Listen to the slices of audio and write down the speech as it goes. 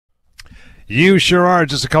You sure are.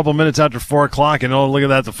 Just a couple minutes after 4 o'clock, and oh, look at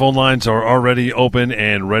that. The phone lines are already open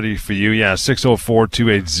and ready for you. Yeah,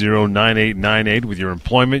 604-280-9898 with your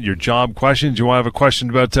employment, your job questions. You want to have a question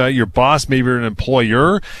about your boss, maybe you're an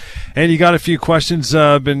employer, and you got a few questions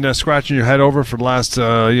been scratching your head over for the last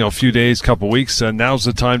few days, couple weeks. Now's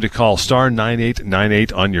the time to call star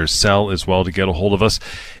 9898 on your cell as well to get a hold of us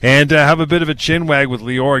and have a bit of a chin wag with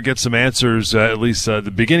Lior, get some answers, at least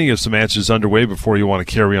the beginning of some answers underway before you want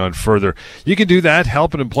to carry on further. You can do that,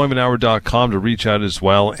 help@employmenthour.com to reach out as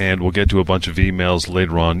well, and we'll get to a bunch of emails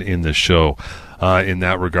later on in the show in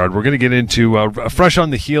that regard. We're going to get into, fresh on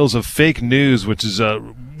the heels of fake news, which is,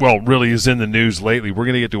 really is in the news lately. We're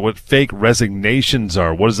going to get to what fake resignations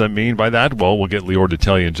are. What does that mean by that? Well, we'll get Lior to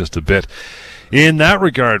tell you in just a bit. In that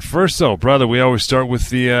regard, first though, brother, we always start with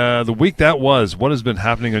the week that was. What has been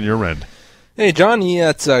happening on your end? Hey, John.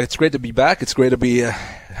 Yeah, it's great to be back. It's great to be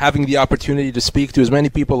having the opportunity to speak to as many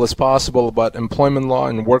people as possible about employment law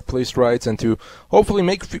and workplace rights, and to hopefully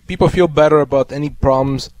make people feel better about any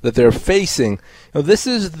problems that they're facing. This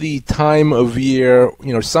is the time of year,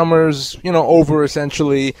 summer's, over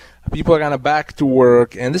essentially. People are kind of back to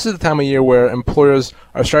work, and this is the time of year where employers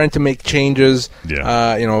are starting to make changes,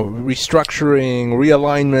 restructuring,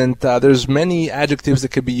 realignment. There's many adjectives that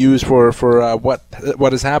could be used for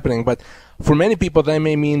what is happening, but for many people, that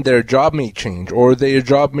may mean their job may change or their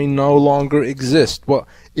job may no longer exist. Well,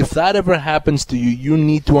 if that ever happens to you, you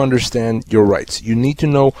need to understand your rights. You need to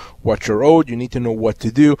know what you're owed. You need to know what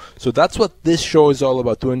to do. So that's what this show is all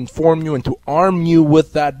about, to inform you and to arm you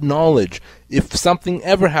with that knowledge. If something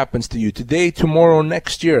ever happens to you today, tomorrow,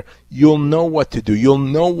 next year, you'll know what to do. You'll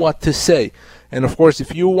know what to say. And of course,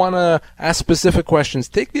 if you want to ask specific questions,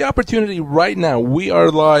 take the opportunity right now. We are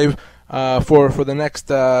live for the next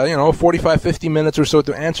 45, 50 minutes or so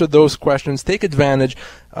to answer those questions. Take advantage.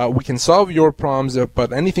 We can solve your problems,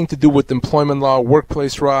 but anything to do with employment law,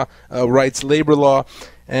 workplace law, rights, labor law.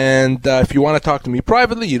 And if you want to talk to me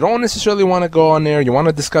privately, you don't necessarily want to go on air, you want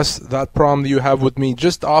to discuss that problem that you have with me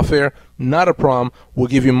just off air, not a problem. We'll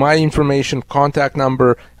give you my information, contact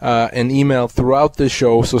number, and email throughout the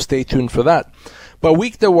show, so stay tuned for that. But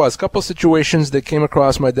week there was a couple situations that came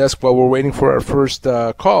across my desk while we're waiting for our first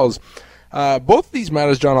calls. Both of these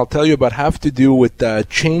matters, John, I'll tell you about, have to do with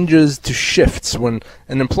changes to shifts. When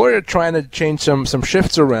an employer trying to change some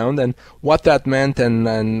shifts around and what that meant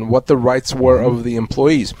and what the rights were of the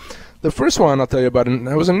employees. The first one I'll tell you about, and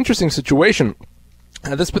it was an interesting situation.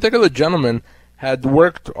 This particular gentleman had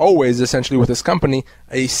worked always essentially with his company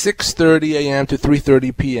a 6:30 a.m. to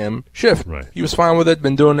 3:30 p.m. shift. Right. He was fine with it,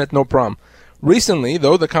 been doing it, no problem. Recently,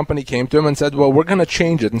 though, the company came to him and said, well, we're going to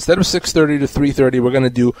change it. Instead of 6:30 to 3:30, we're going to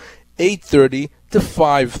do 8:30 to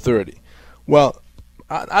 5:30. Well,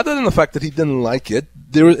 other than the fact that he didn't like it,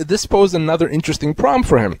 this posed another interesting problem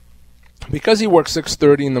for him. Because he worked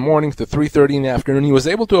 6:30 in the morning to 3:30 in the afternoon, he was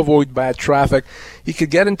able to avoid bad traffic. He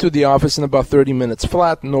could get into the office in about 30 minutes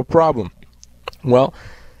flat, no problem. Well,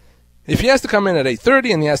 if he has to come in at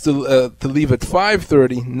 8:30 and he has to leave at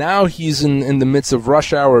 5:30, now he's in the midst of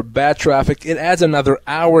rush hour, bad traffic. It adds another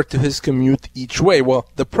hour to his commute each way. Well,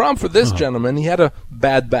 the problem for this gentleman, he had a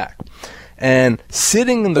bad back. And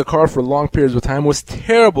sitting in the car for long periods of time was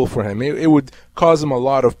terrible for him. It would cause him a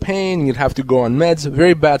lot of pain. He'd have to go on meds.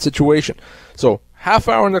 Very bad situation. So half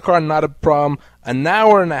hour in the car, not a problem. An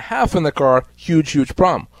hour and a half in the car, huge, huge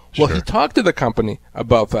problem. Well, he talked to the company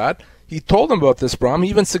about that. He told them about this problem. He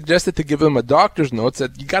even suggested to give them a doctor's note,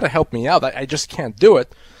 said, you got to help me out. I just can't do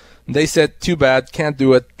it. And they said, too bad, can't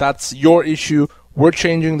do it. That's your issue. We're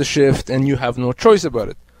changing the shift, and you have no choice about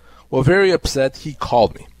it. Well, very upset, he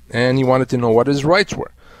called me, and he wanted to know what his rights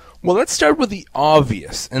were. Well, let's start with the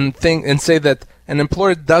obvious and say that an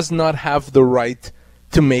employer does not have the right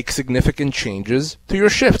to make significant changes to your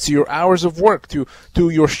shifts, to your hours of work, to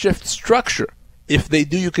your shift structure. If they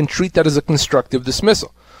do, you can treat that as a constructive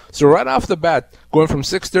dismissal. So right off the bat, going from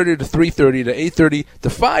 6:30 to 3:30 to 8:30 to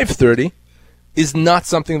 5:30 is not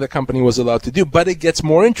something the company was allowed to do, but it gets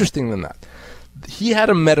more interesting than that. He had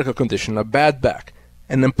a medical condition, a bad back.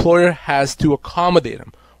 An employer has to accommodate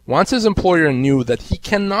him. Once his employer knew that he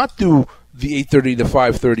cannot do the 8:30 to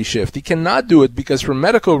 5:30 shift, he cannot do it because for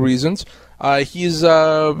medical reasons, it's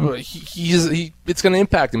going to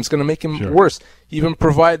impact him. It's going to make him worse. He even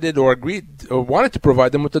provided or agreed or wanted to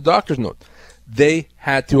provide them with the doctor's note. They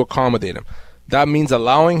had to accommodate him. That means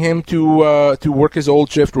allowing him to work his old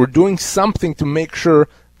shift or doing something to make sure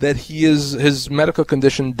that his medical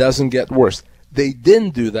condition doesn't get worse. They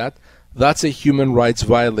didn't do that. That's a human rights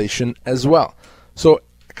violation as well. So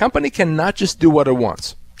a company cannot just do what it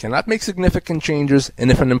wants, cannot make significant changes, and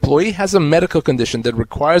if an employee has a medical condition that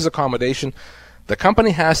requires accommodation, the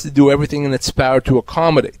company has to do everything in its power to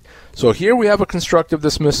accommodate. So here we have a constructive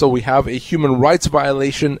dismissal. We have a human rights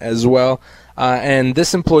violation as well. And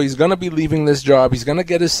this employee is going to be leaving this job. He's going to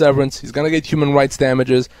get his severance. He's going to get human rights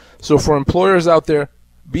damages. So for employers out there,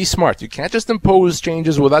 be smart. You can't just impose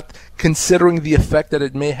changes without considering the effect that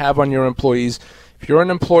it may have on your employees. If you're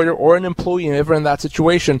an employer or an employee ever in that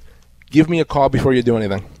situation, give me a call before you do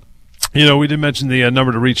anything. You know, we did mention the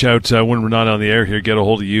number to reach out when we're not on the air here. Get a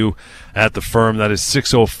hold of you at the firm. That is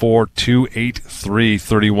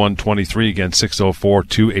 604-283-3123. Again,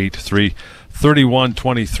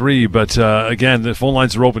 604-283-3123. But again, the phone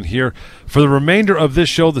lines are open here for the remainder of this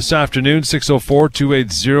show this afternoon.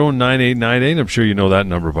 604-280-9898. I'm sure you know that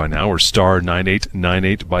number by now, or star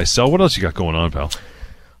 9898 by cell. What else you got going on, pal?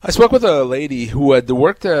 I spoke with a lady who had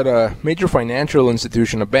worked at a major financial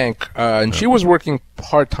institution, a bank, and she was working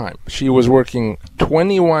part-time. She was working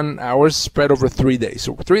 21 hours spread over 3 days.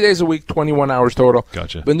 So 3 days a week, 21 hours total.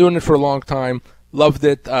 Gotcha. Been doing it for a long time. Loved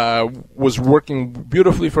it. Was working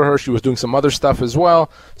beautifully for her. She was doing some other stuff as well.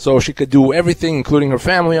 So she could do everything, including her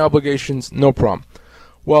family obligations. No problem.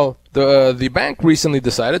 Well, the bank recently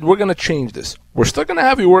decided we're going to change this. We're still going to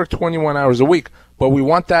have you work 21 hours a week, but we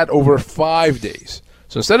want that over 5 days.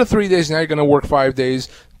 So instead of 3 days, now you're going to work 5 days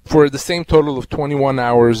for the same total of 21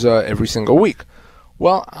 hours every single week.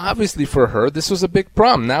 Well, obviously for her, this was a big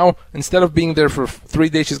problem. Now, instead of being there for 3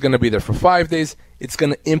 days, she's going to be there for 5 days. It's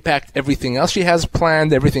going to impact everything else she has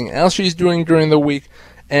planned, everything else she's doing during the week.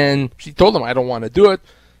 And she told them, I don't want to do it.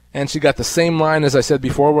 And she got the same line as I said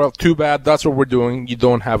before. Well, too bad. That's what we're doing. You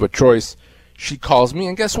don't have a choice. She calls me,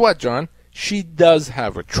 and guess what, John? She does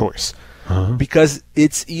have a choice. Because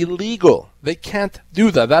it's illegal. They can't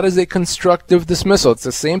do that. That is a constructive dismissal. It's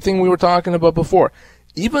the same thing we were talking about before.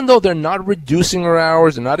 Even though they're not reducing her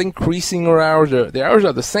hours, they're not increasing her hours, the hours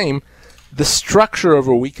are the same, the structure of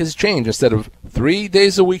her week has changed. Instead of 3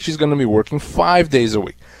 days a week, she's going to be working 5 days a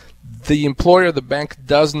week. The employer, the bank,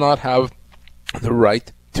 does not have the right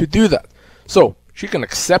to do that. So she can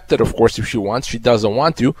accept it, of course, if she wants. She doesn't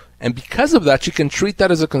want to. And because of that, she can treat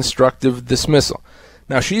that as a constructive dismissal.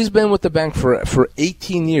 Now, she's been with the bank for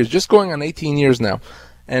 18 years, just going on 18 years now.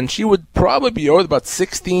 And she would probably be owed about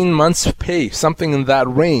 16 months' pay, something in that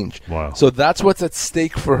range. Wow. So that's what's at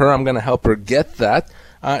stake for her. I'm going to help her get that.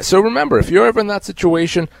 So remember, if you're ever in that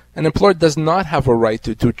situation, an employer does not have a right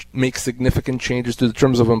to make significant changes to the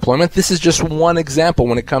terms of employment. This is just one example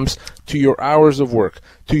when it comes to your hours of work,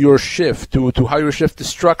 to your shift, to how your shift is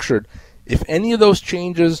structured. If any of those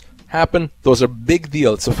changes happen, those are big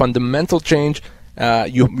deal. It's a fundamental change.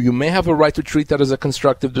 You may have a right to treat that as a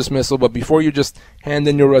constructive dismissal, but before you just hand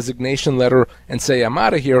in your resignation letter and say, I'm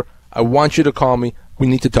out of here, I want you to call me. We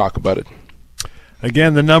need to talk about it.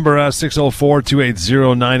 Again, the number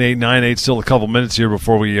 604-280-9898. Still a couple minutes here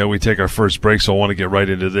before we take our first break, so I want to get right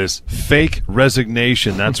into this. Fake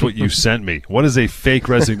resignation. That's what you sent me. What is a fake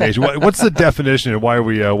resignation? What's the definition, and why are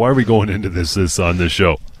we going into this on this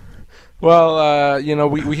show? Well,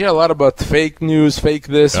 we hear a lot about fake news, fake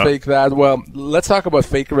this, fake that. Well, let's talk about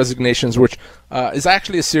fake resignations, which is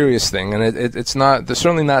actually a serious thing, and it's not. They're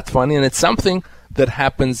certainly not funny, and it's something that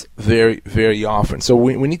happens very, very often. So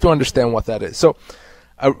we need to understand what that is. So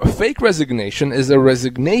a fake resignation is a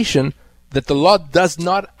resignation that the law does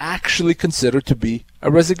not actually consider to be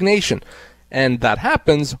a resignation, and that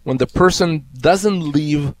happens when the person doesn't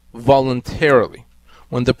leave voluntarily,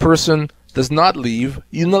 when the person does not leave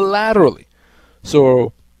unilaterally.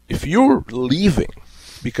 So if you're leaving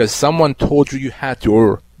because someone told you you had to,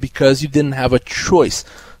 or because you didn't have a choice,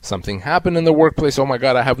 something happened in the workplace, oh my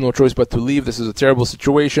God, I have no choice but to leave, this is a terrible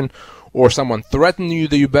situation, or someone threatened you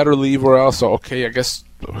that you better leave or else, okay, I guess,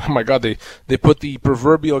 oh my God, they put the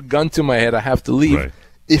proverbial gun to my head, I have to leave. Right.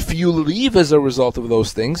 If you leave as a result of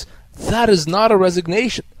those things, that is not a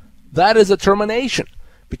resignation. That is a termination,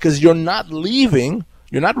 because you're not leaving.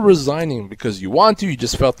 You're not resigning because you want to. You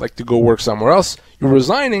just felt like to go work somewhere else. You're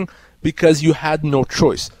resigning because you had no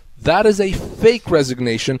choice. That is a fake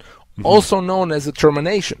resignation, also known as a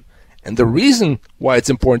termination. And the reason why it's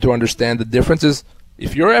important to understand the difference is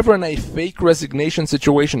if you're ever in a fake resignation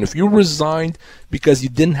situation, if you resigned because you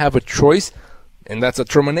didn't have a choice, and that's a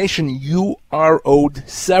termination, you are owed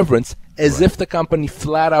severance as if the company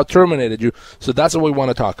flat out terminated you. So that's what we want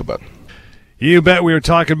to talk about. You bet. We were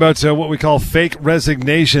talking about what we call fake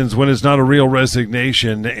resignations when it's not a real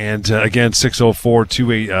resignation. And again,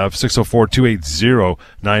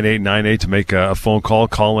 604-280-9898 to make a phone call.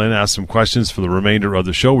 Call in, ask some questions for the remainder of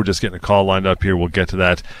the show. We're just getting a call lined up here. We'll get to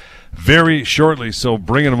that very shortly. So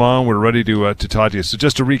bringing them on. We're ready to talk to you. So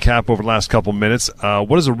just to recap over the last couple minutes,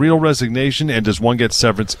 what is a real resignation, and does one get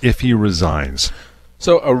severance if he resigns?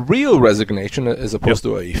 So a real resignation, as opposed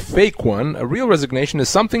to a fake one, a real resignation is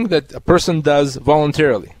something that a person does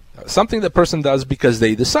voluntarily. Something that a person does because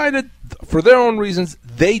they decided, for their own reasons,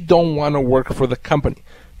 they don't want to work for the company.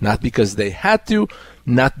 Not because they had to,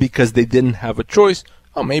 not because they didn't have a choice.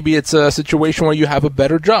 Oh, maybe it's a situation where you have a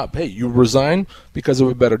better job. Hey, you resign because of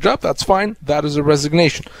a better job. That's fine. That is a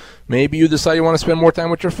resignation. Maybe you decide you want to spend more time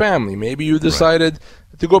with your family. Maybe you decided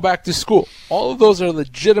to go back to school. All of those are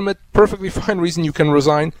legitimate, perfectly fine reason you can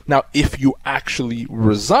resign. Now, if you actually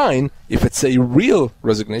resign, if it's a real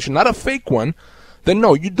resignation, not a fake one, then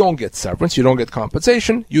no, you don't get severance. You don't get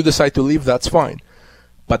compensation. You decide to leave. That's fine.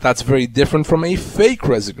 But that's very different from a fake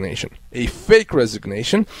resignation. A fake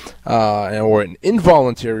resignation, or an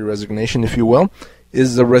involuntary resignation, if you will,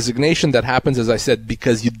 is a resignation that happens, as I said,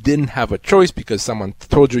 because you didn't have a choice, because someone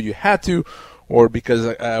told you had to, or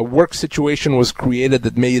because a work situation was created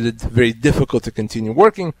that made it very difficult to continue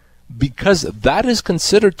working. Because that is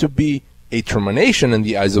considered to be a termination in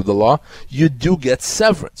the eyes of the law, you do get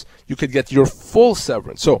severance. You could get your full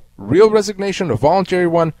severance. So, real resignation, a voluntary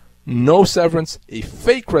one, no severance. A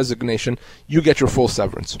fake resignation, you get your full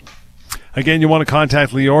severance. Again, you want to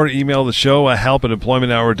contact Lior, email the show,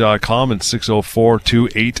 help@employmenthour.com, and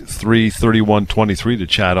 604-283-3123 to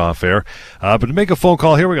chat off air. But to make a phone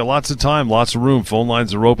call here, we got lots of time, lots of room. Phone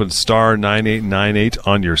lines are open, star 9898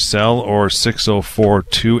 on your cell, or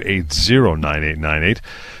 604-280-9898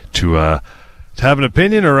 to have an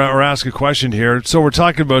opinion or ask a question here. So we're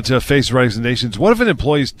talking about face resignations. What if an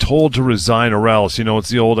employee is told to resign, or else? It's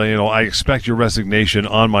the old, I expect your resignation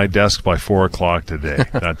on my desk by 4 o'clock today.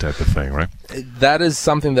 That type of thing, right? That is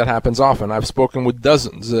something that happens often. I've spoken with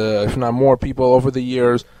dozens, if not more, people over the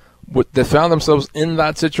years that found themselves in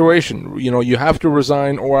that situation. You have to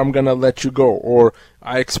resign, or I'm going to let you go, or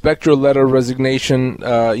I expect your letter of resignation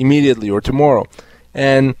immediately or tomorrow.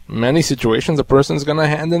 And many situations, a person is going to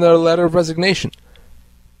hand in their letter of resignation.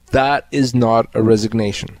 That is not a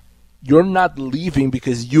resignation. You're not leaving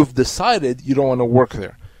because you've decided you don't want to work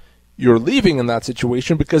there. You're leaving in that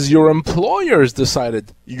situation because your employers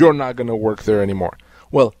decided you're not going to work there anymore.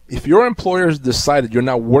 Well, if your employers decided you're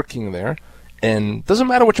not working there, and it doesn't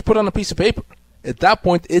matter what you put on a piece of paper, at that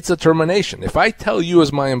point, it's a termination. If I tell you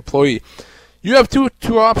as my employee, you have two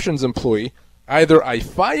options, employee. Either I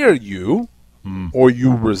fire you, or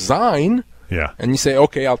you resign, and you say,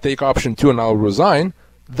 okay, I'll take option 2 and I'll resign,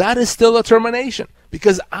 that is still a termination.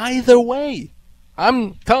 Because either way,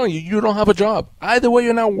 I'm telling you, you don't have a job. Either way,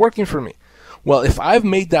 you're not working for me. Well, if I've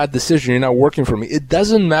made that decision, you're not working for me, it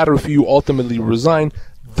doesn't matter if you ultimately resign.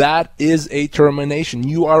 That is a termination.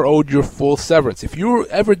 You are owed your full severance. If you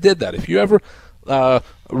ever did that, if you ever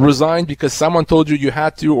resigned because someone told you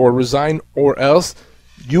had to, or resign or else,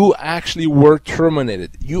 you actually were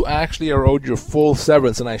terminated. You actually are owed your full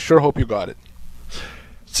severance, and I sure hope you got it.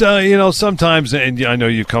 So, sometimes, and I know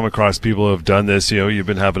you've come across people who have done this, you've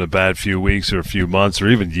been having a bad few weeks or a few months or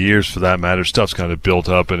even years for that matter. Stuff's kind of built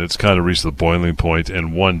up, and it's kind of reached the boiling point,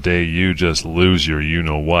 and one day you just lose your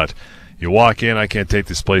you-know-what. You walk in, I can't take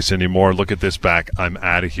this place anymore, look at this back, I'm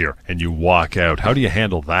out of here, and you walk out. How do you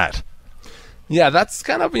handle that? Yeah, that's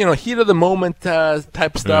kind of, heat of the moment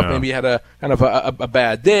type stuff. Maybe you had a kind of a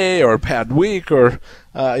bad day or a bad week, or,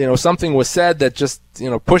 something was said that just,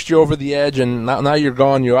 pushed you over the edge, and now you're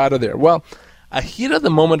gone, you're out of there. Well, a heat of the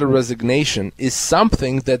moment of resignation is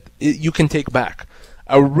something that you can take back.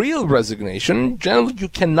 A real resignation, generally, you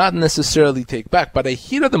cannot necessarily take back, but a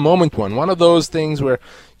heat of the moment one of those things where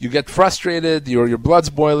you get frustrated, your blood's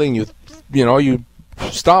boiling, you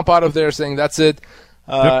stomp out of there saying, that's it.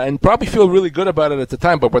 And probably feel really good about it at the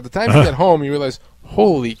time, but by the time you get home, you realize,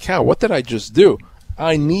 holy cow, what did I just do?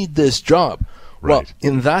 I need this job. Right. Well,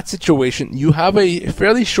 in that situation, you have a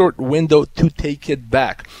fairly short window to take it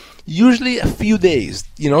back. Usually a few days,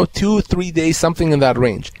 2-3 days, something in that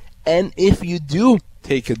range. And if you do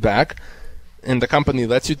take it back, and the company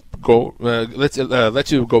lets you go,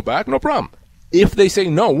 lets you go back, no problem. If they say,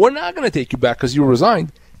 no, we're not going to take you back because you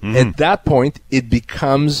resigned, at that point, it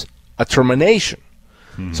becomes a termination.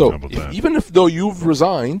 So even though you've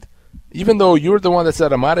resigned, even though you're the one that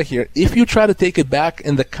said I'm out of here, if you try to take it back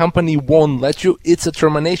and the company won't let you, it's a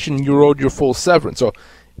termination. You're owed your full severance. So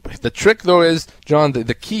the trick, though, is, John,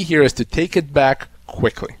 the key here is to take it back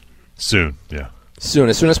quickly. Soon, yeah. Soon,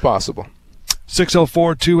 as soon as possible.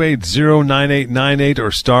 604-280-9898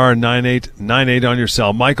 or star 9898 on your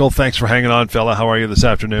cell. Michael, thanks for hanging on, fella. How are you this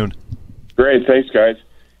afternoon? Great, thanks, guys.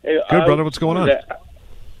 Hey, good, brother. What's going on?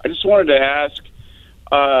 I just wanted to ask,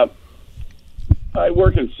 I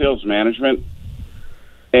work in sales management,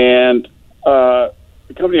 and the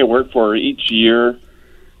company I work for, each year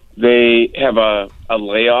they have a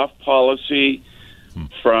layoff policy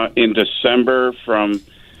in December from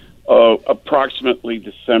approximately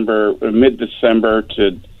mid-December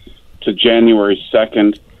to January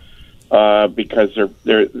 2nd, because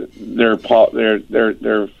their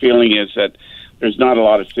feeling is that there's not a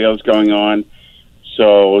lot of sales going on,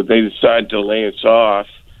 so they decided to lay us off,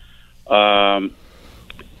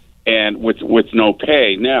 and with no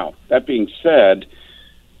pay. Now, that being said,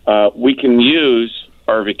 we can use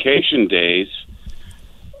our vacation days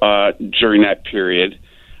during that period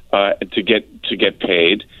to get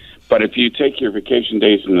paid. But if you take your vacation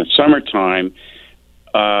days in the summertime,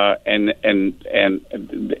 and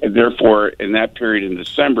therefore in that period in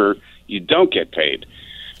December you don't get paid,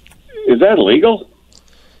 is that illegal?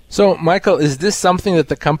 So, Michael, is this something that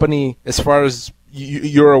the company, as far as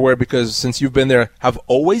you're aware, because since you've been there, have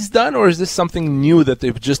always done, or is this something new that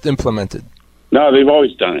they've just implemented? No, they've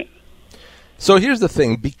always done it. So here's the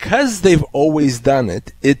thing. Because they've always done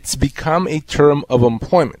it, it's become a term of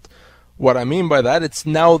employment. What I mean by that, it's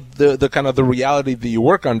now the kind of the reality that you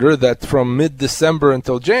work under, that from mid-December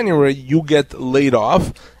until January, you get laid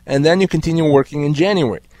off, and then you continue working in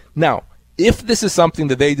January. Now, if this is something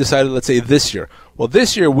that they decided, let's say this year, well,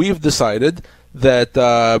 this year we've decided that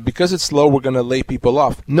because it's slow, we're going to lay people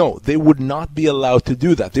off. No, they would not be allowed to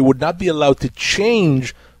do that. They would not be allowed to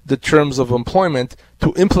change the terms of employment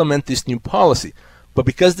to implement this new policy. But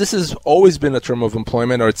because this has always been a term of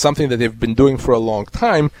employment, or it's something that they've been doing for a long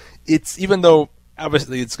time, it's, even though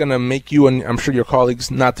obviously it's going to make you and I'm sure your colleagues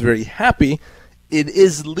not very happy, it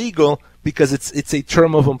is legal because it's a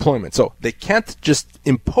term of employment. So they can't just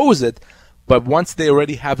impose it, but once they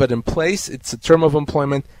already have it in place, it's a term of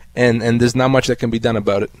employment, and there's not much that can be done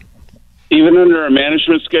about it. Even under a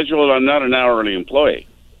management schedule, I'm not an hourly employee.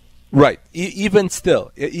 Right. Even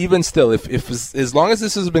still, if as long as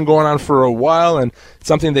this has been going on for a while and it's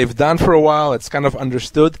something they've done for a while, it's kind of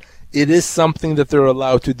understood, it is something that they're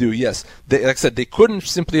allowed to do, yes. Like I said, they couldn't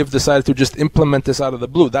simply have decided to just implement this out of the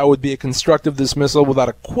blue. That would be a constructive dismissal without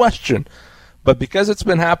a question. But because it's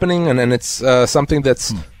been happening and it's something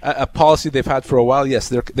that's a policy they've had for a while, yes,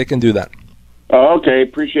 they can do that. Oh, okay,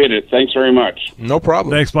 appreciate it. Thanks very much. No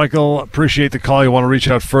problem. Thanks, Michael. Appreciate the call. You want to reach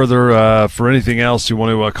out further for anything else, you want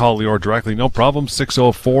to call Lior directly, no problem.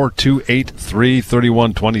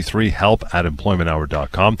 604-283-3123,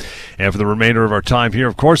 help@employmenthour.com. And for the remainder of our time here,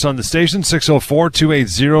 of course, on the station,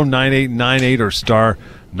 604-280-9898 or star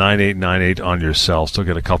 9898 on your cell. Still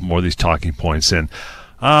get a couple more of these talking points in.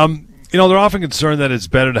 You know, they're often concerned that it's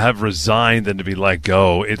better to have resigned than to be let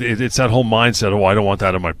go. It's that whole mindset, I don't want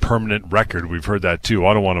that on my permanent record. We've heard that too.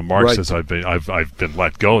 I don't want to mark Right. since I've been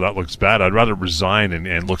let go. That looks bad. I'd rather resign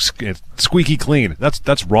and look squeaky clean.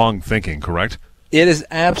 That's wrong thinking, correct? It is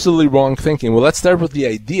absolutely wrong thinking. Well, let's start with the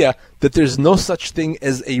idea that there's no such thing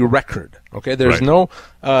as a record. Okay, there's Right. no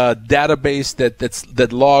database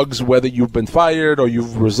that logs whether you've been fired or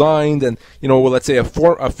you've resigned, and well, let's say a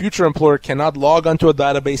future employer cannot log onto a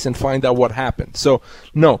database and find out what happened. So,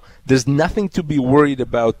 no, there's nothing to be worried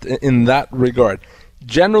about in that regard.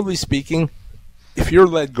 Generally speaking, if you're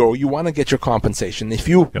let go, you want to get your compensation. If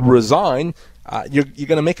you resign, you're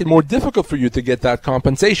going to make it more difficult for you to get that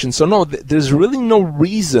compensation. So no, there's really no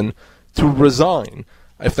reason to resign.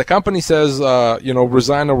 If the company says,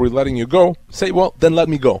 resign or we're letting you go, say, well, then let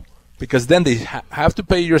me go. Because then they have to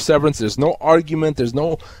pay your severance. There's no argument. There's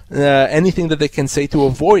no anything that they can say to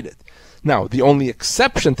avoid it. Now, the only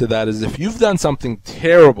exception to that is if you've done something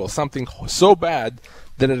terrible, something so bad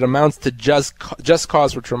that it amounts to just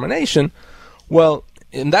cause for termination, well,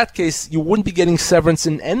 in that case, you wouldn't be getting severance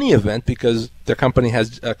in any event because the company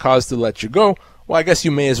has a cause to let you go. Well, I guess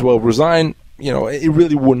you may as well resign. It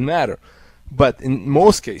really wouldn't matter. But in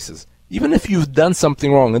most cases, even if you've done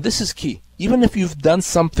something wrong, and this is key, even if you've done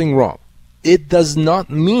something wrong, it does not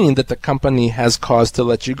mean that the company has cause to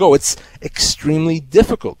let you go. It's extremely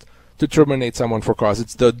difficult to terminate someone for cause.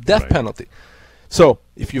 It's the death penalty. So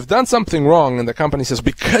if you've done something wrong and the company says,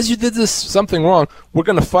 because you did this something wrong, we're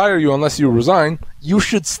going to fire you unless you resign, you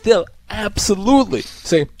should still absolutely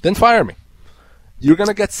say, then fire me. You're going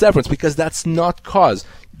to get severance because that's not cause.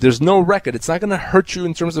 There's no record. It's not going to hurt you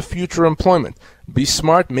in terms of future employment. Be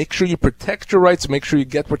smart. Make sure you protect your rights. Make sure you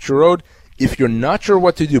get what you're owed. If you're not sure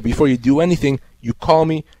what to do before you do anything, you call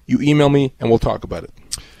me, you email me, and we'll talk about it.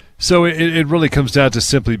 So it really comes down to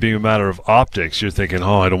simply being a matter of optics. You're thinking,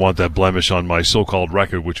 I don't want that blemish on my so-called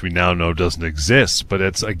record, which we now know doesn't exist. But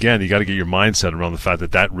it's, again, you got to get your mindset around the fact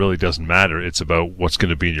that really doesn't matter. It's about what's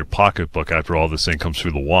going to be in your pocketbook after all this thing comes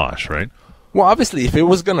through the wash, right? Well, obviously, if it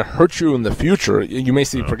was going to hurt you in the future, you may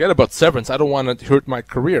say, forget about severance. I don't want to hurt my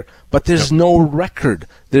career. But there's no record.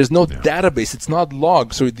 There's no database. It's not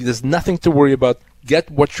logged. So there's nothing to worry about.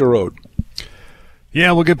 Get what you're owed.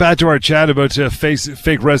 Yeah, we'll get back to our chat about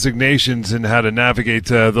fake resignations and how to navigate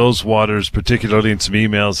those waters, particularly in some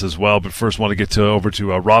emails as well. But first, want to get over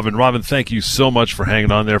to Robin. Robin, thank you so much for hanging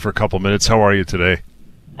on there for a couple minutes. How are you today?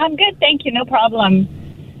 I'm good, thank you. No problem.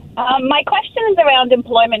 My question is around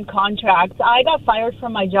employment contracts. I got fired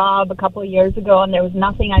from my job a couple of years ago, and there was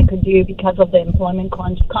nothing I could do because of the employment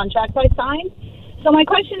contract I signed. So my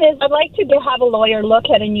question is, I'd like to have a lawyer look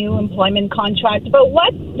at a new employment contract. But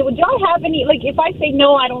do I have any, like, if I say,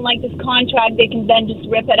 no, I don't like this contract, they can then just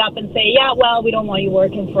rip it up and say, yeah, well, we don't want you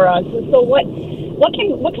working for us. So what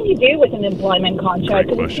can you do with an employment contract?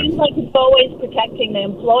 Because it seems like it's always protecting the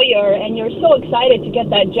employer, and you're so excited to get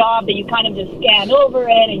that job that you kind of just scan over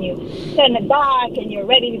it and you send it back and you're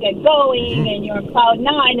ready to get going and you're on cloud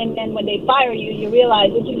nine, and then when they fire you, you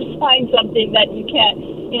realize that you just signed something that you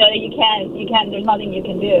can't, there's nothing you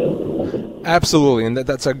can do. Absolutely, and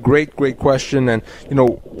that's a great question. And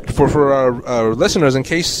for our listeners, in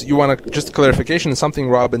case you want just clarification, something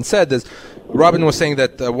Robin said is, Robin was saying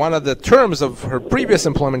that one of the terms of her previous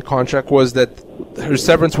employment contract was that her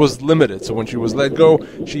severance was limited. So when she was let go,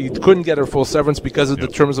 she couldn't get her full severance because of the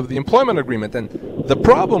terms of the employment agreement. And the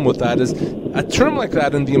problem with that is a term like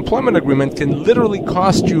that in the employment agreement can literally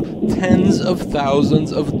cost you tens of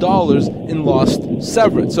thousands of dollars in lost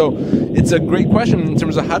severance. So it's a great question in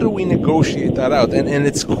terms of how do we negotiate that out? And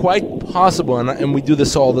it's quite possible, and we do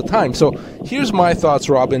this all the time. So here's my thoughts,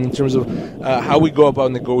 Robin, in terms of how we go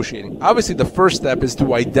about negotiating. Obviously, the first step is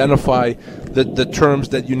to identify the terms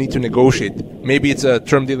that you need to negotiate. Maybe it's a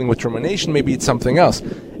term dealing with termination, maybe it's something else.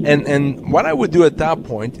 And what I would do at that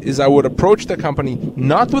point is I would approach the company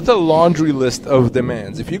not with a laundry list of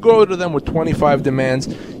demands. If you go to them with 25 demands,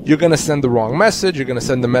 you're going to send the wrong message. You're going to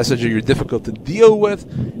send the message that you're difficult to deal with,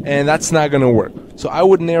 and that's not going to work. So I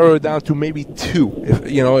would narrow it down to maybe 2.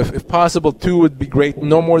 If possible, 2 would be great.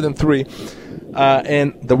 No more than 3.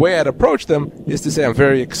 And the way I'd approach them is to say, I'm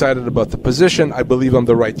very excited about the position. I believe I'm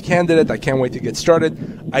the right candidate. I can't wait to get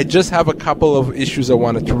started. I just have a couple of issues I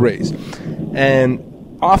wanted to raise. And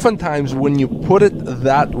oftentimes when you put it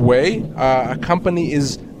that way, a company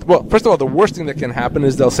is, well, first of all, the worst thing that can happen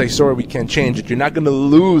is they'll say, sorry, we can't change it. You're not going to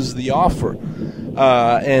lose the offer.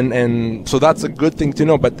 And so that's a good thing to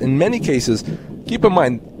know. But in many cases, keep in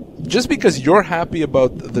mind, just because you're happy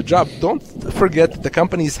about the job, don't forget that the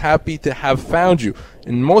company's happy to have found you.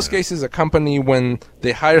 In most cases, a company, when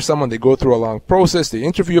they hire someone, they go through a long process, they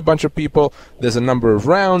interview a bunch of people, there's a number of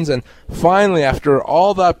rounds, and finally, after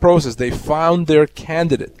all that process, they found their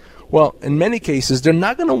candidate. Well, in many cases, they're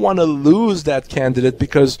not going to want to lose that candidate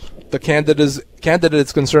because the candidate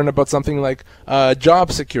is concerned about something like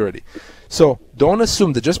job security. So don't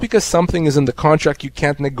assume that just because something is in the contract, you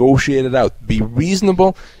can't negotiate it out. Be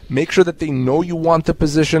reasonable. Make sure that they know you want the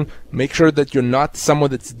position. Make sure that you're not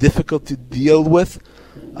someone that's difficult to deal with.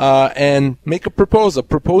 And make a proposal.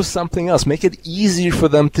 Propose something else. Make it easier for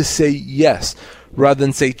them to say yes, rather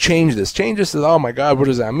than say change this. Change this is, oh my God, what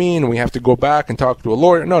does that mean? We have to go back and talk to a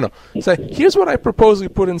lawyer. No. Say, here's what I propose we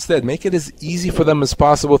put instead. Make it as easy for them as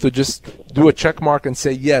possible to just do a check mark and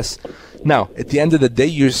say yes. Now, at the end of the day,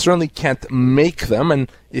 you certainly can't make them, and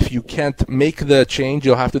if you can't make the change,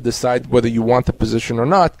 you'll have to decide whether you want the position or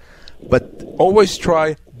not. But always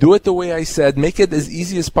try, do it the way I said, make it as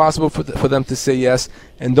easy as possible for them to say yes,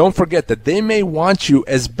 and don't forget that they may want you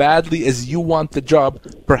as badly as you want the job,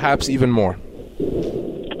 perhaps even more. Okay,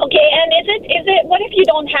 and is it what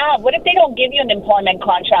if they don't give you an employment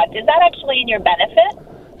contract? Is that actually in your benefit?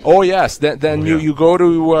 Oh yes, then you go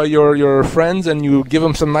to your friends and you give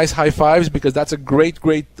them some nice high fives, because that's a great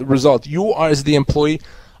result. You are, as the employee,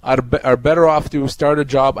 are better off to start a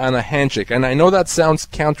job on a handshake. And I know that sounds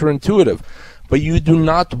counterintuitive, but you do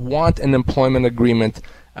not want an employment agreement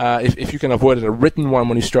if you can avoid it, a written one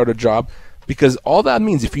when you start a job, because all that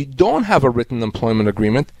means, if you don't have a written employment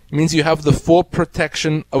agreement, it means you have the full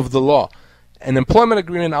protection of the law. An employment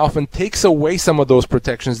agreement often takes away some of those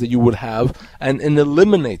protections that you would have and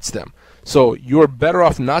eliminates them. So you're better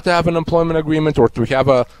off not to have an employment agreement, or to have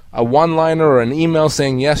a one-liner or an email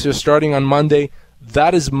saying, yes, you're starting on Monday.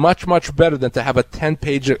 That is much better than to have a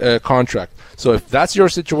 10-page contract. So if that's your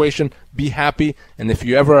situation, be happy. And if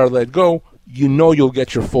you ever are let go, you know you'll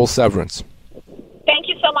get your full severance. Thank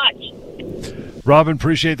you so much. Robin,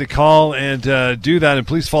 appreciate the call, and do that, and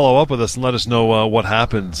please follow up with us and let us know what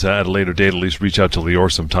happens at a later date. At least reach out to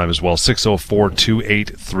Lior sometime as well.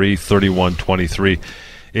 604-283-3123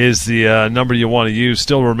 is the number you want to use.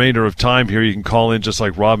 Still a remainder of time here. You can call in just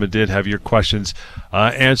like Robin did, have your questions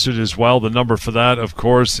answered as well. The number for that, of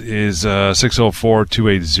course, is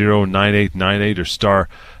 604-280-9898 or star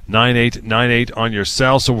 9898 on your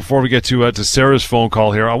cell. So before we get to Sarah's phone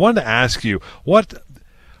call here, I wanted to ask you,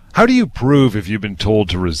 how do you prove if you've been told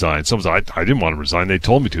to resign? Someone says, I didn't want to resign. They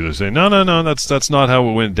told me to. They say, no, that's not how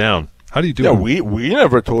it went down. How do you do it? We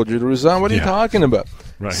never told you to resign. What are you talking about?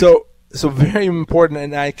 Right. So very important,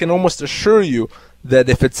 and I can almost assure you that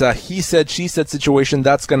if it's a he said, she said situation,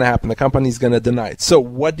 that's going to happen. The company's going to deny it. So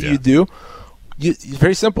what do you do? It's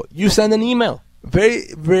very simple. You send an email.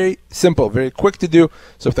 Very, very simple, very quick to do.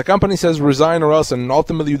 So if the company says resign or else, and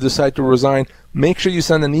ultimately you decide to resign, make sure you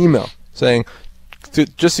send an email saying,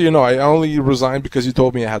 just so you know, I only resigned because you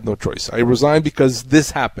told me I had no choice. I resigned because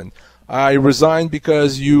this happened. I resigned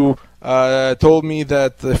because you told me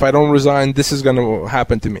that if I don't resign, this is going to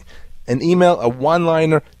happen to me. An email, a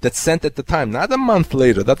one-liner that's sent at the time, not a month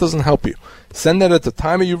later. That doesn't help you. Send it at the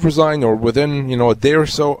time you've resigned or within a day or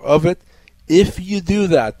so of it. If you do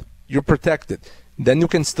that, you're protected. Then you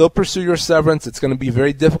can still pursue your severance. It's going to be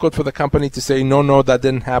very difficult for the company to say, no, that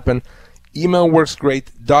didn't happen. Email works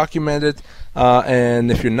great. Document it.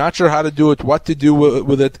 And if you're not sure how to do it, what to do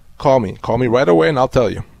with it, call me. Call me right away and I'll tell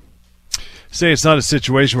you. Say it's not a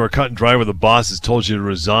situation where cut and dry where the boss has told you to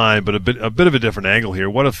resign, but a bit of a different angle here.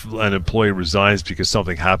 What if an employee resigns because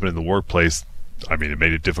something happened in the workplace? I mean, it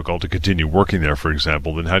made it difficult to continue working there, for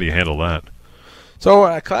example. Then how do you handle that? So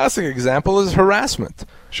a classic example is harassment.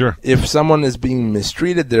 Sure. If someone is being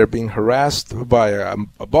mistreated, they're being harassed by a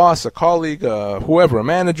boss, a colleague, whoever, a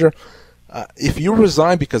manager. If you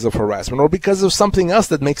resign because of harassment or because of something else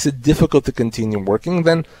that makes it difficult to continue working,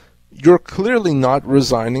 then you're clearly not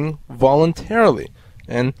resigning voluntarily.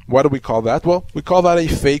 And what do we call that? Well, we call that a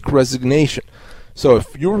fake resignation. So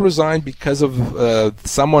if you resign because of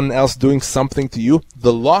someone else doing something to you,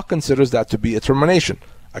 the law considers that to be a termination,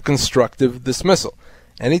 a constructive dismissal.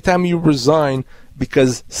 Anytime you resign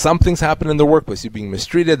because something's happened in the workplace, you're being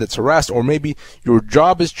mistreated, it's harassed, or maybe your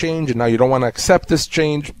job has changed and now you don't want to accept this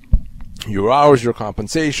change, your hours, your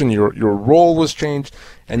compensation, your role was changed,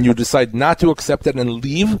 and you decide not to accept it and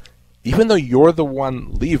leave, even though you're the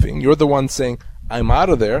one leaving, you're the one saying, I'm out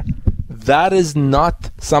of there, that is not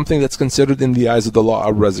something that's considered in the eyes of the law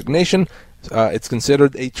a resignation. It's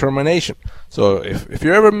considered a termination. So if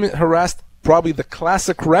you're ever harassed, probably the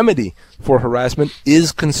classic remedy for harassment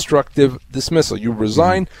is constructive dismissal. You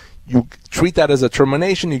resign, you treat that as a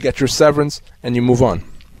termination, you get your severance, and you move on.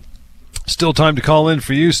 Still time to call in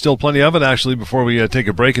for you. Still plenty of it, actually, before we take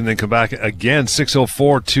a break and then come back again.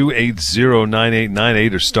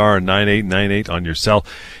 604-280-9898 or star 9898 on your cell.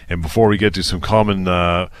 And before we get to some common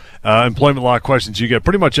employment law questions you get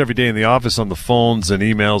pretty much every day in the office on the phones and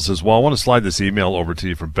emails as well, I want to slide this email over to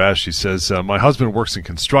you from Beth. She says, my husband works in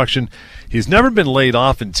construction. He's never been laid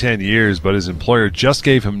off in 10 years, but his employer just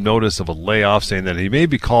gave him notice of a layoff, saying that he may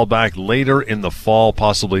be called back later in the fall,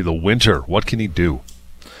 possibly the winter. What can he do?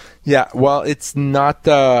 Yeah, well, it's not.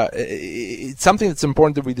 It's something that's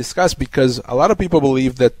important that we discuss because a lot of people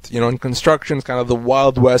believe that in construction it's kind of the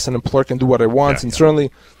Wild West, and an employer can do what he wants, and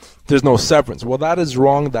certainly there's no severance. Well, that is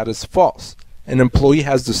wrong. That is false. An employee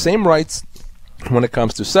has the same rights when it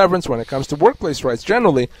comes to severance, when it comes to workplace rights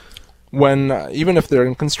generally, when even if they're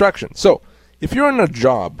in construction. So, if you're in a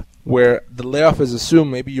job where the layoff is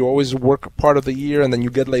assumed, maybe you always work part of the year and then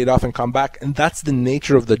you get laid off and come back, and that's the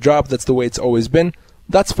nature of the job. That's the way it's always been.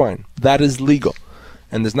 That's fine. That is legal.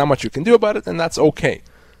 And there's not much you can do about it, and that's okay.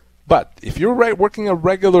 But if you're working a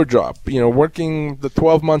regular job, working the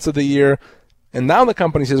 12 months of the year, and now the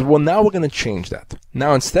company says, well, now we're going to change that.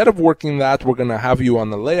 Now, instead of working that, we're going to have you on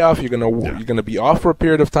the layoff. You're going to be off for a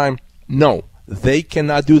period of time. No, they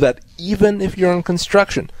cannot do that, even if you're in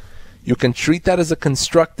construction. You can treat that as a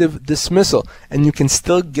constructive dismissal, and you can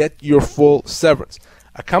still get your full severance.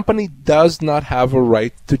 A company does not have a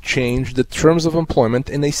right to change the terms of employment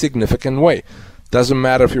in a significant way. Doesn't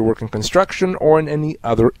matter if you work in construction or in any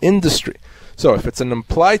other industry. So if it's an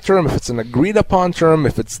implied term, if it's an agreed upon term,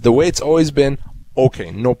 if it's the way it's always been,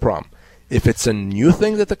 okay, no problem. If it's a new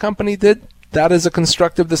thing that the company did, that is a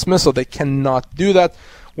constructive dismissal. They cannot do that,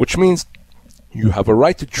 which means you have a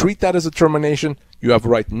right to treat that as a termination. You have a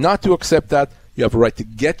right not to accept that. You have a right to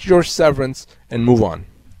get your severance and move on.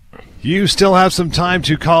 You still have some time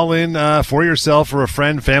to call in for yourself or a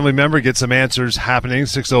friend, family member, get some answers happening.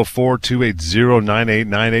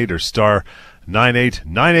 604-280-9898 or star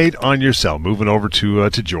 9898 on your cell. Moving over to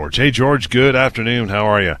George. Hey, George, good afternoon. How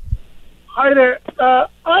are you? Hi there. I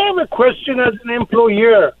have a question as an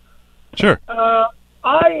employer. Sure.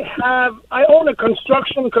 I own a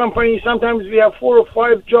construction company. Sometimes we have 4 or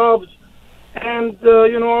 5 jobs, and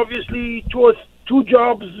obviously two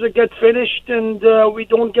jobs get finished and we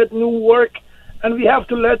don't get new work, and we have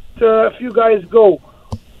to let a few guys go.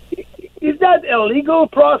 Is that a legal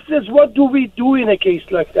process? What do we do in a case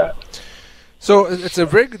like that? So it's a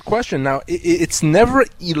very good question. Now, it's never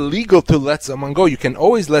illegal to let someone go. You can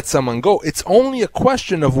always let someone go. It's only a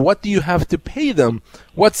question of what do you have to pay them?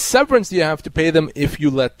 What severance do you have to pay them if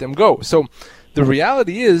you let them go? So the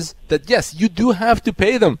reality is that, yes, you do have to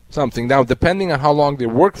pay them something. Now, depending on how long they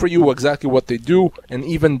work for you, exactly what they do, and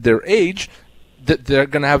even their age, they're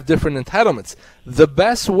going to have different entitlements. The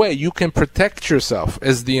best way you can protect yourself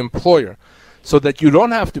as the employer so that you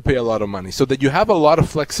don't have to pay a lot of money, so that you have a lot of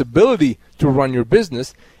flexibility to run your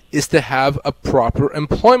business, is to have a proper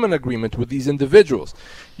employment agreement with these individuals.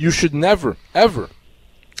 You should never, ever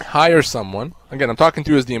hire someone, again, I'm talking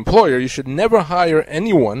to you as the employer, you should never hire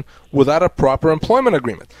anyone without a proper employment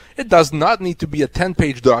agreement. It does not need to be a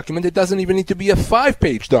 10-page document. It doesn't even need to be a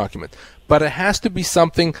 5-page document. But it has to be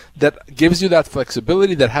something that gives you that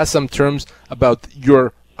flexibility, that has some terms about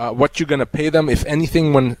your what you're going to pay them, if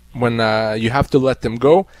anything, when you have to let them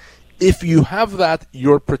go. If you have that,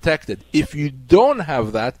 you're protected. If you don't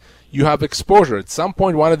have that, you have exposure. At some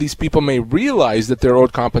point, one of these people may realize that they're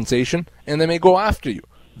owed compensation, and they may go after you.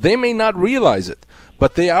 They may not realize it,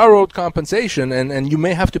 but they are owed compensation, and you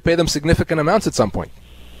may have to pay them significant amounts at some point.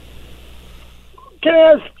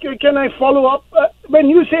 Can I follow up? When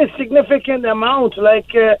you say significant amount,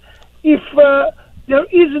 like if there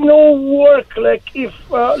is no work, like if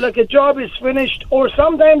like a job is finished, or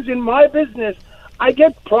sometimes in my business, I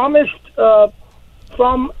get promised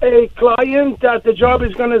from a client that the job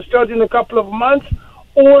is going to start in a couple of months,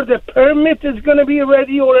 or the permit is going to be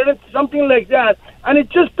ready, or something like that, and it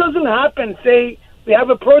just doesn't happen. Say we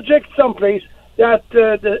have a project someplace that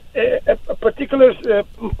a particular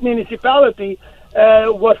municipality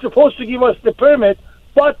was supposed to give us the permit,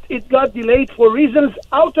 but it got delayed for reasons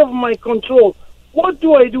out of my control. What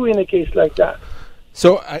do I do in a case like that?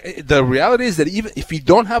 So the reality is that even if you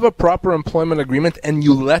don't have a proper employment agreement and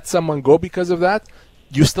you let someone go because of that,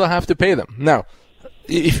 you still have to pay them. Now,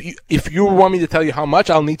 if you want me to tell you how much,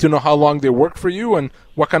 I'll need to know how long they work for you and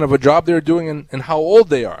what kind of a job they're doing and how old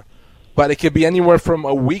they are. But it could be anywhere from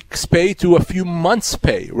a week's pay to a few months'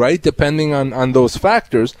 pay, right? Depending on those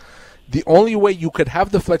factors. The only way you could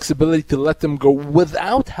have the flexibility to let them go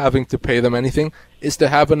without having to pay them anything is to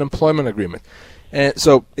have an employment agreement. And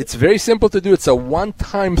so it's very simple to do. It's a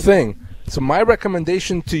one-time thing. So my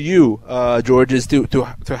recommendation to you, George, is to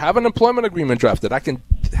have an employment agreement drafted. I can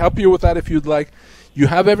help you with that if you'd like. You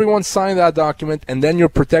have everyone sign that document, and then you're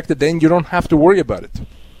protected. Then you don't have to worry about it.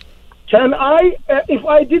 Can I, if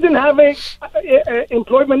I didn't have a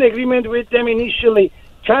employment agreement with them initially,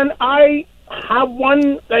 can I have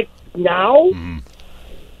one like now?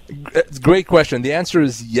 Great question. The answer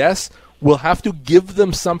is yes. We'll have to give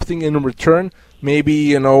them something in return.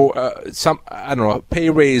 Maybe, some, I don't know, a pay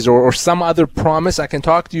raise or some other promise. I can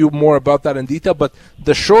talk to you more about that in detail, but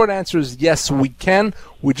the short answer is yes, we can.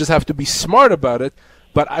 We just have to be smart about it.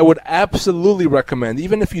 But I would absolutely recommend,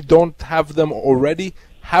 even if you don't have them already,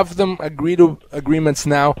 have them agree to agreements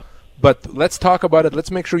now. But let's talk about it. Let's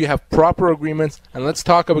make sure you have proper agreements, and let's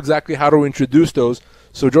talk about exactly how to introduce those.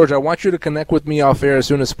 So, George, I want you to connect with me off air as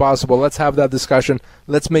soon as possible. Let's have that discussion.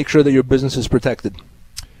 Let's make sure that your business is protected.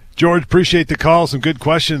 George, appreciate the call. Some good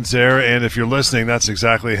questions there. And if you're listening, that's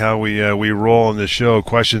exactly how we roll on this show.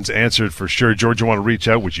 Questions answered for sure. George, you want to reach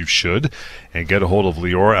out, which you should, and get a hold of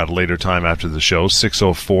Lior at a later time after the show,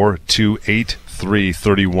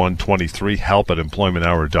 604-283-3123.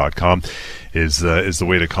 help@employmenthour.com is the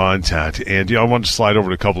way to contact. And I want to slide over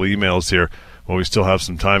to a couple of emails here. Well, we still have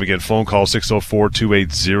some time. Again, phone call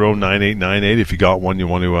 604-280-9898. If you got one you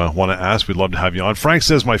want to ask, we'd love to have you on. Frank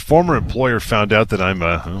says, my former employer found out that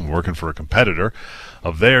I'm working for a competitor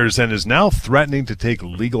of theirs and is now threatening to take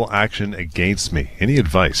legal action against me. Any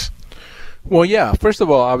advice? Well, yeah. First of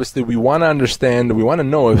all, obviously, we want to understand, we want to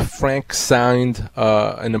know if Frank signed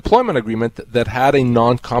an employment agreement that had a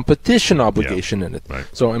non-competition obligation in it. Right.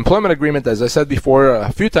 So employment agreement, as I said before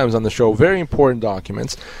a few times on the show, very important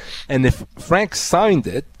documents. And if Frank signed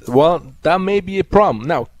it, well, that may be a problem.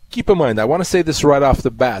 Now, keep in mind, I want to say this right off the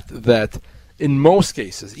bat, that in most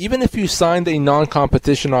cases, even if you signed a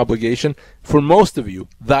non-competition obligation, for most of you,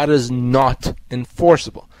 that is not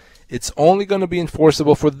enforceable. It's only going to be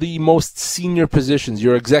enforceable for the most senior positions,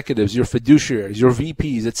 your executives, your fiduciaries, your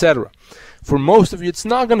VPs, etc. For most of you, it's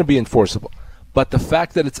not going to be enforceable. But the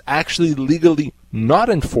fact that it's actually legally not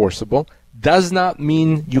enforceable does not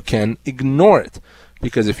mean you can ignore it.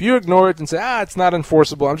 Because if you ignore it and say, it's not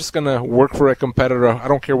enforceable, I'm just going to work for a competitor, I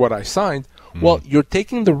don't care what I signed, well, you're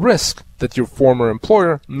taking the risk that your former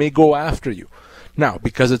employer may go after you. Now,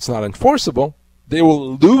 because it's not enforceable, they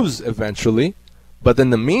will lose eventually, But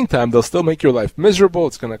in the meantime, they'll still make your life miserable.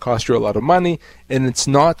 It's going to cost you a lot of money, and it's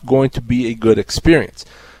not going to be a good experience.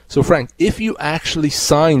 So, Frank, if you actually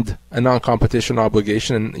signed a non-competition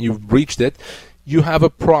obligation and you've breached it, you have a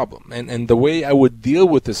problem. And the way I would deal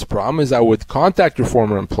with this problem is I would contact your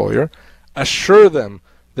former employer, assure them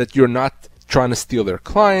that you're not trying to steal their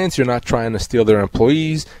clients, you're not trying to steal their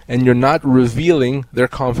employees, and you're not revealing their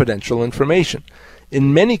confidential information.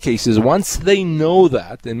 In many cases, once they know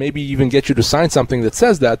that, and maybe even get you to sign something that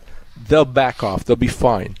says that, they'll back off. They'll be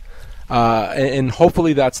fine. And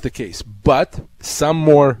hopefully that's the case. But some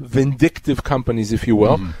more vindictive companies, if you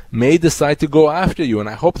will, may decide to go after you. And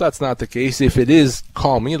I hope that's not the case. If it is,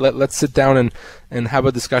 call me. Let's sit down and have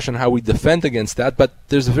a discussion how we defend against that. But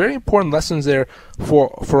there's very important lessons there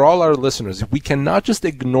for all our listeners. We cannot just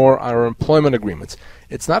ignore our employment agreements.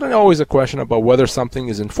 It's not always a question about whether something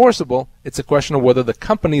is enforceable. It's a question of whether the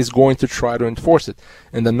company is going to try to enforce it.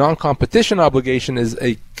 And the non-competition obligation is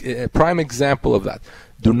a prime example of that.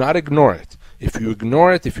 Do not ignore it. If you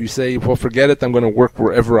ignore it, if you say, well, forget it, I'm going to work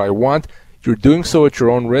wherever I want, you're doing so at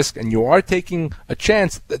your own risk, and you are taking a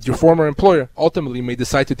chance that your former employer ultimately may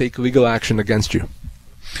decide to take legal action against you.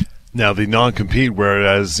 Now, the non-compete,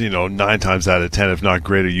 whereas, 9 times out of 10, if not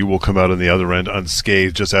greater, you will come out on the other end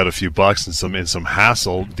unscathed, just out a few bucks and some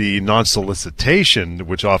hassle. The non-solicitation,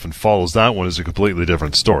 which often follows that one, is a completely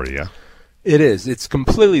different story, yeah? It is. It's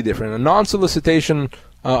completely different. A non-solicitation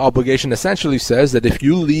obligation essentially says that if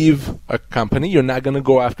you leave a company, you're not going to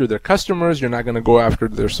go after their customers, you're not going to go after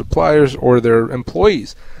their suppliers or their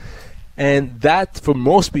employees. And that, for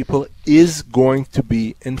most people, is going to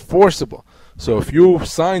be enforceable. So if you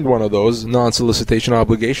signed one of those non-solicitation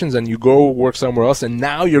obligations and you go work somewhere else and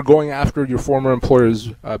now you're going after your former employer's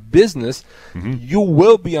business, you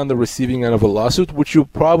will be on the receiving end of a lawsuit, which you'll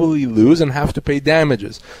probably lose and have to pay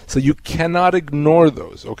damages. So you cannot ignore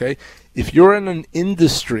those, okay? If you're in an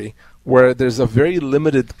industry where there's a very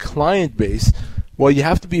limited client base, well, you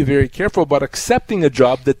have to be very careful about accepting a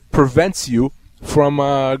job that prevents you from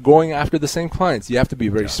going after the same clients. You have to be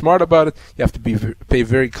very smart about it. You have to pay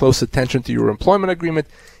very close attention to your employment agreement.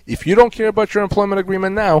 If you don't care about your employment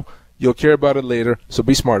agreement now, you'll care about it later, so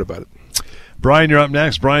be smart about it. Brian, you're up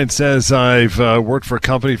next. Brian says, I've worked for a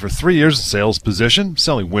company for 3 years in sales position,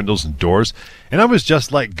 selling windows and doors, and I was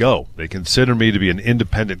just let go. They consider me to be an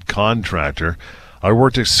independent contractor. I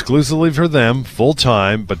worked exclusively for them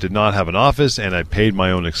full-time, but did not have an office, and I paid my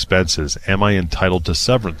own expenses. Am I entitled to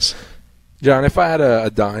severance? John, if I had a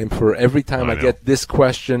dime for every time I get this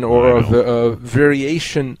question or a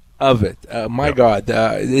variation of it, God,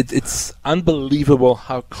 it's unbelievable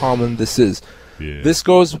how common this is. Yeah. This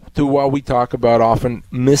goes to what we talk about often,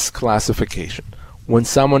 misclassification. When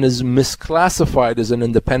someone is misclassified as an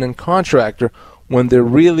independent contractor, when they're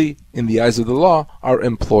really, in the eyes of the law, are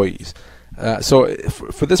employees. So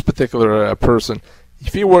for this particular person,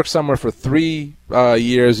 if he works somewhere for 3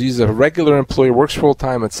 years, he's a regular employee, works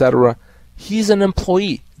full-time, etc., he's an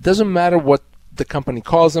employee. It doesn't matter what the company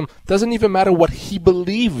calls him. Doesn't even matter what he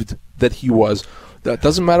believed that he was. That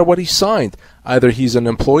doesn't matter what he signed. Either he's an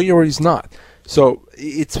employee or he's not. So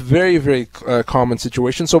it's very, very common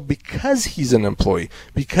situation. So because he's an employee,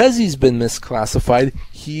 because he's been misclassified,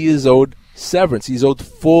 he is owed severance. He's owed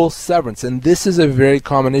full severance. And this is a very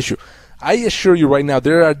common issue. I assure you right now,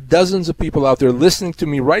 there are dozens of people out there listening to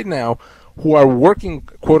me right now who are working,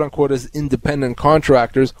 quote-unquote, as independent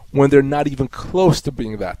contractors when they're not even close to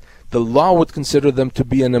being that. The law would consider them to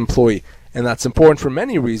be an employee, and that's important for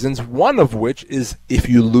many reasons, one of which is if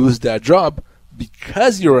you lose that job,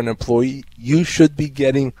 because you're an employee, you should be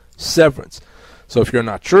getting severance. So if you're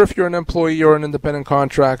not sure if you're an employee or an independent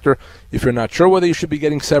contractor, if you're not sure whether you should be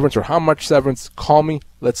getting severance or how much severance, call me.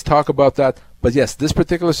 Let's talk about that. But yes, this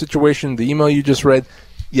particular situation, the email you just read,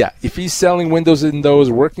 yeah, if he's selling windows and doors,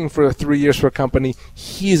 working for 3 years for a company,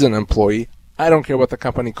 he's an employee. I don't care what the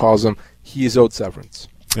company calls him. He is owed severance.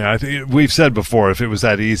 Yeah, I think we've said before, if it was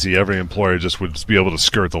that easy, every employer just would be able to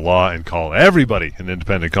skirt the law and call everybody an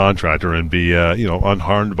independent contractor and be,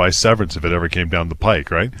 unharmed by severance if it ever came down the pike,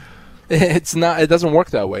 right? It's not. It doesn't work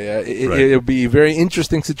that way. It would be a very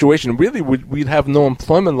interesting situation. Really, we'd have no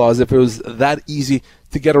employment laws if it was that easy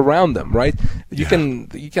to get around them, right? You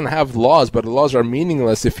can have laws, but the laws are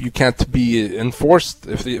meaningless if you can't be enforced.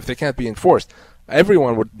 If they can't be enforced,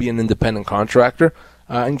 everyone would be an independent contractor.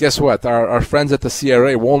 And guess what? Our friends at the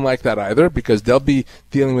CRA won't like that either because they'll be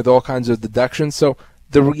dealing with all kinds of deductions. So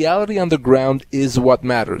the reality on the ground is what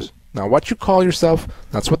matters. Now, what you call yourself,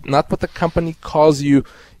 not what the company calls you.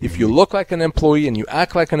 If you look like an employee and you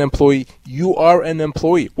act like an employee, you are an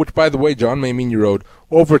employee, which, by the way, John, may mean you're owed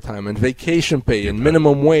overtime and vacation pay and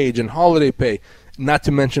minimum wage and holiday pay. Not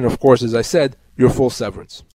to mention, of course, as I said, your full severance.